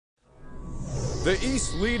The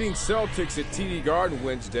East leading Celtics at TD Garden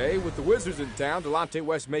Wednesday. With the Wizards in town, Delonte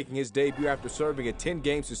West making his debut after serving a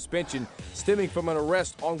 10-game suspension stemming from an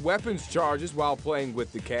arrest on weapons charges while playing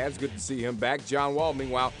with the Cavs. Good to see him back. John Wall,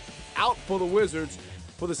 meanwhile, out for the Wizards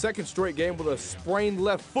for the second straight game with a sprained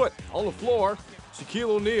left foot. On the floor, Shaquille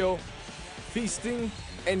O'Neal feasting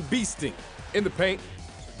and beasting in the paint.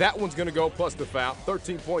 That one's going to go plus the foul.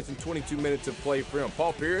 13 points in 22 minutes of play for him.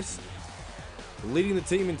 Paul Pierce leading the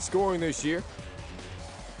team in scoring this year.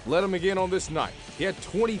 Led him again on this night. He had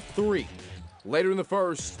 23. Later in the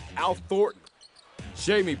first, Al Thornton.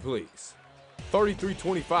 Shame me, please.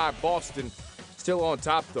 33-25, Boston still on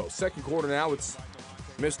top, though. Second quarter now, it's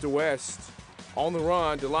Mr. West on the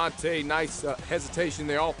run. Delonte, nice hesitation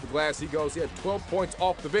there off the glass. He goes. He had 12 points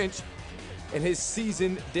off the bench in his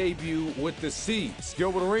season debut with the Seas.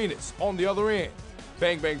 Gilbert Arenas on the other end.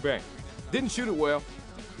 Bang, bang, bang. Didn't shoot it well.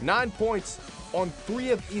 9 points on 3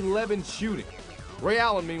 of 11 shooting. Ray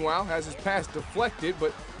Allen, meanwhile, has his pass deflected,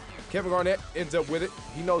 but Kevin Garnett ends up with it.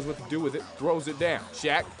 He knows what to do with it, throws it down.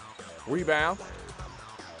 Shaq, rebound,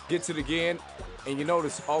 gets it again, and you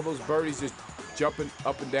notice all those birdies just jumping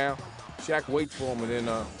up and down. Shaq waits for him and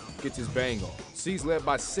then gets his bang on. C's led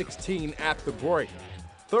by 16 at the break.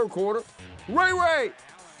 Third quarter, Ray!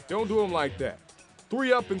 Don't do him like that.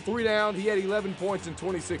 3 up and 3 down. He had 11 points in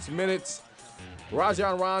 26 minutes.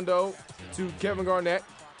 Rajon Rondo to Kevin Garnett.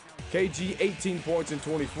 KG 18 points in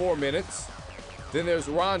 24 minutes. Then there's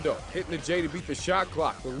Rondo hitting the J to beat the shot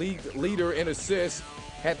clock. The league leader in assists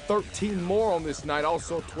had 13 more on this night.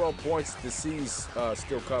 Also 12 points. The C's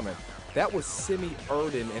still coming. That was Semi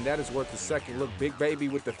Erden, and that is worth the second look. Big Baby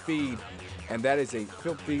with the feed, and that is a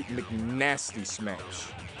filthy McNasty smash.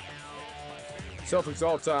 Celtics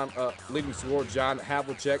all-time leading scorer John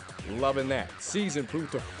Havlicek, loving that. C's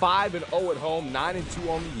improved to 5-0 at home, 9-2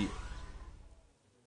 on the year.